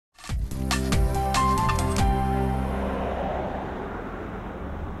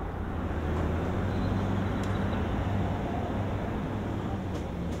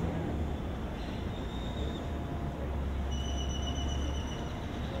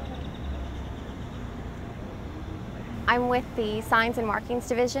I'm with the Signs and Markings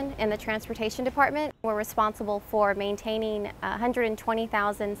Division in the Transportation Department. We're responsible for maintaining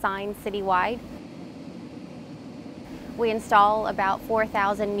 120,000 signs citywide. We install about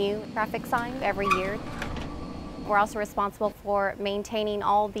 4,000 new traffic signs every year. We're also responsible for maintaining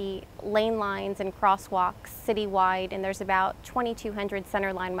all the lane lines and crosswalks citywide, and there's about 2,200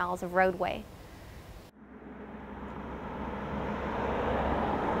 centerline miles of roadway.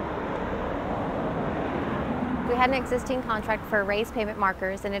 We had an existing contract for raised pavement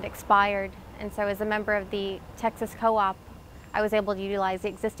markers and it expired, and so as a member of the Texas Co-op, I was able to utilize the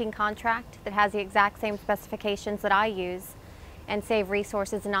existing contract that has the exact same specifications that I use and save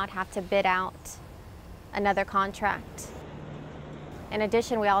resources and not have to bid out another contract. In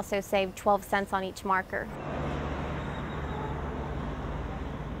addition, we also saved 12 cents on each marker.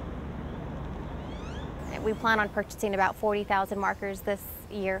 We plan on purchasing about 40,000 markers this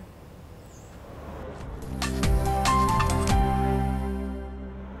year.